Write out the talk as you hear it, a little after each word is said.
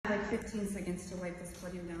15 seconds to wipe this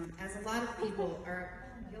podium down, as a lot of people are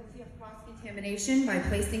guilty of cross-contamination by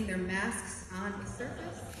placing their masks on a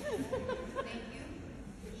surface. Thank you.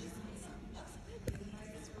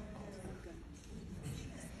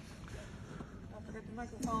 Don't forget the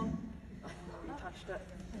microphone. You touched it.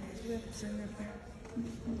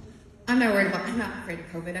 I'm not afraid of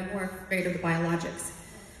COVID. I'm more afraid of the biologics.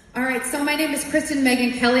 All right, so my name is Kristen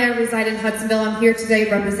Megan Kelly. I reside in Hudsonville. I'm here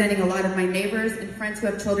today representing a lot of my neighbors and friends who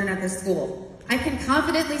have children at this school. I can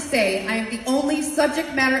confidently say I am the only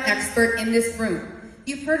subject matter expert in this room.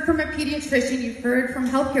 You've heard from a pediatrician, you've heard from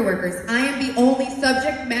healthcare workers. I am the only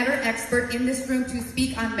subject matter expert in this room to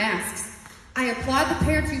speak on masks. I applaud the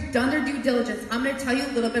parents who've done their due diligence. I'm going to tell you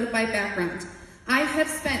a little bit of my background. I have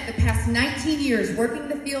spent the past 19 years working in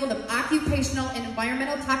the field of occupational and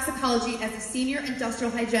environmental toxicology as a senior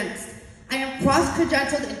industrial hygienist. I am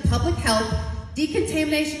cross-credentialed in public health,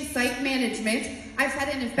 decontamination site management. I've had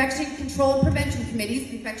an infection control and prevention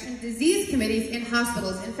committees, infection disease committees in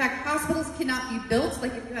hospitals. In fact, hospitals cannot be built,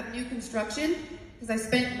 like if you have new construction, because I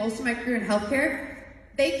spent most of my career in healthcare,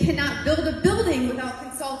 they cannot build a building without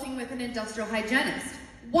consulting with an industrial hygienist.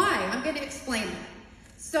 Why? I'm going to explain that.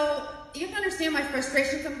 So you have to understand my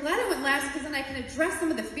frustrations. I'm glad I went last because then I can address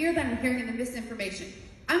some of the fear that I'm hearing and the misinformation.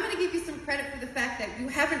 I'm going to give you some credit for the fact that you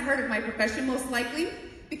haven't heard of my profession, most likely,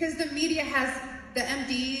 because the media has the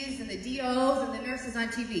MDs and the DOs and the nurses on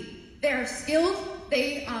TV. They are skilled,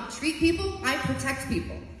 they treat people, I protect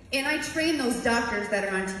people. And I train those doctors that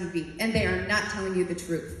are on TV, and they are not telling you the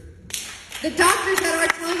truth. The doctors that are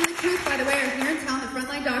telling you the truth, by the way, are here in town. The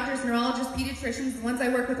frontline doctors, neurologists, pediatricians, the ones I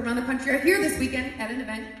work with around the country are here this weekend at an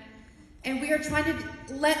event. And we are trying to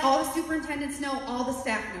let all the superintendents know, all the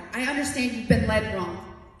staff know. I understand you've been led wrong.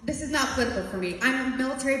 This is not political for me. I'm a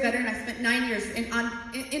military veteran. I spent 9 years in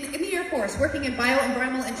the Air Force working in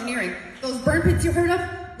bioenvironmental engineering. Those burn pits you heard of,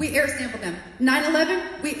 we air sampled them.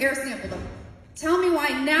 9/11, we air sampled them. Tell me why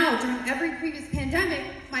now, during every previous pandemic,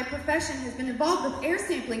 my profession has been involved with air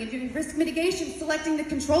sampling and doing risk mitigation, selecting the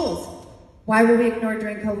controls. Why were we ignored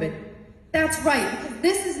during COVID? That's right, because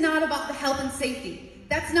this is not about the health and safety.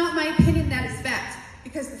 That's not my opinion, that is fact.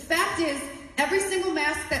 Because the fact is, every single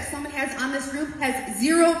mask that someone has on this room has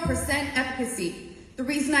 0% efficacy. The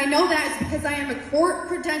reason I know that is because I am a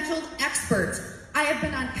court-credentialed expert. I have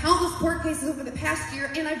been on countless court cases over the past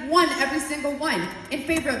year, and I've won every single one in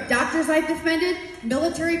favor of doctors I've defended,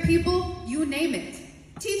 military people, you name it.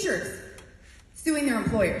 Teachers suing their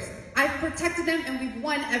employers. I've protected them, and we've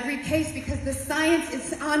won every case because the science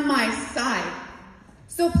is on my side.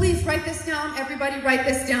 So please write this down. Everybody write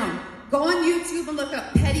this down. Go on YouTube and look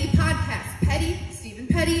up Petty Podcast. Petty, Stephen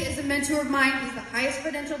Petty is a mentor of mine. He's the highest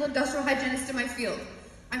credentialed industrial hygienist in my field.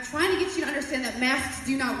 I'm trying to get you to understand that masks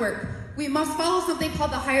do not work. We must follow something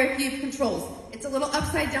called the hierarchy of controls. It's a little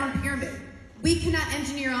upside down pyramid. We cannot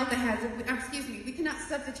engineer out the hazard, we cannot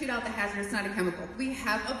substitute out the hazard. It's not a chemical. We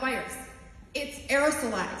have a virus. It's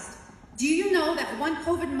aerosolized. Do you know that one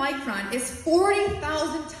COVID micron is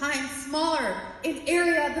 40,000 times smaller in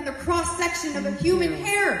area than the cross-section of a human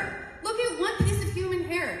hair? Look at one piece of human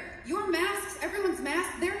hair. Your masks, everyone's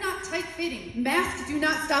masks, they're not tight-fitting. Masks do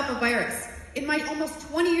not stop a virus. In my almost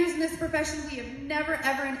 20 years in this profession, we have never,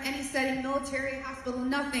 ever in any setting, military, hospital,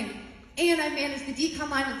 nothing. And I managed the decon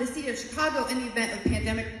line with the city of Chicago in the event of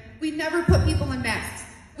pandemic. We never put people in masks.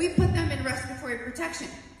 We put them in respiratory protection.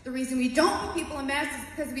 The reason we don't put people in masks is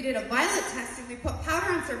because we did a violet test and we put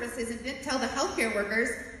powder on surfaces and didn't tell the healthcare workers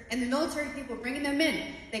and the military people bringing them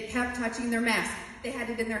in. They kept touching their mask. They had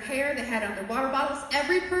it in their hair, they had it on their water bottles.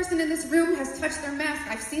 Every person in this room has touched their mask.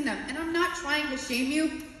 I've seen them. And I'm not trying to shame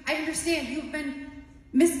you. I understand you've been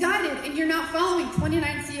misguided and you're not following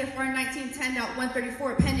 29 CFR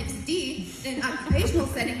 1910.134 Appendix D in an occupational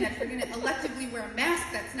setting that you're going to electively wear a mask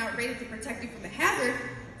that's not rated to protect you from the hazard.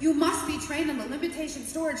 You must be trained on the limitation,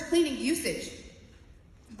 storage, cleaning, usage.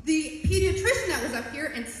 The pediatrician that was up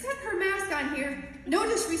here and set her mask on here, no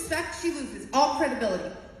disrespect, she loses all credibility.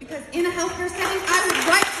 Because in a healthcare setting, I would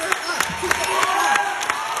write her up to 8 o'clock.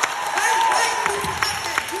 I would write her up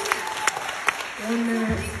that unit.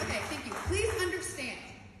 Okay, thank you. Please understand,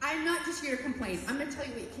 I'm not just here to complain. I'm going to tell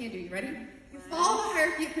you what you can do. You ready? You follow the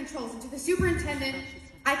hierarchy of controls. And to the superintendent,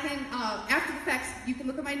 I can, after the fact, you can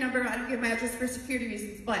look at my number. I don't give my address for security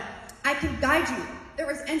reasons, but I can guide you. There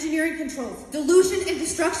was engineering controls, dilution and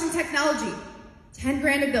destruction technology, 10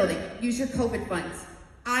 grand a building. Use your COVID funds.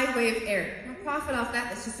 I wave air. No profit off that.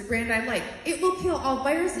 That's just a brand I like. It will kill all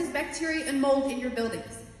viruses, bacteria, and mold in your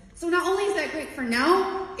buildings. So not only is that great for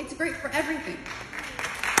now, it's great for everything.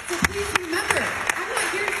 So please remember, I'm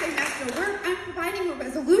not here to say masks don't work. I'm providing a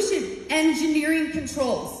resolution. Engineering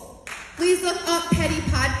controls. Please look up Petty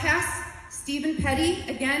Podcast. Stephen Petty,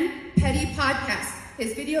 again, Petty Podcast.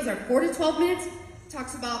 His videos are 4 to 12 minutes,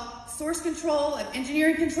 talks about source control and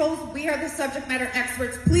engineering controls. We are the subject matter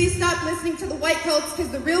experts. Please stop listening to the white coats,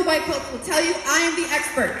 because the real white coats will tell you I am the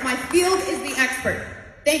expert. My field is the expert.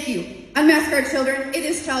 Thank you. Unmask our children. It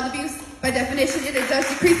is child abuse. By definition, it does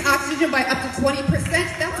decrease oxygen by up to 20%.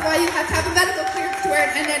 That's why you have to have a medical clearance to wear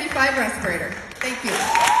an N95 respirator. Thank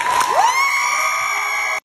you.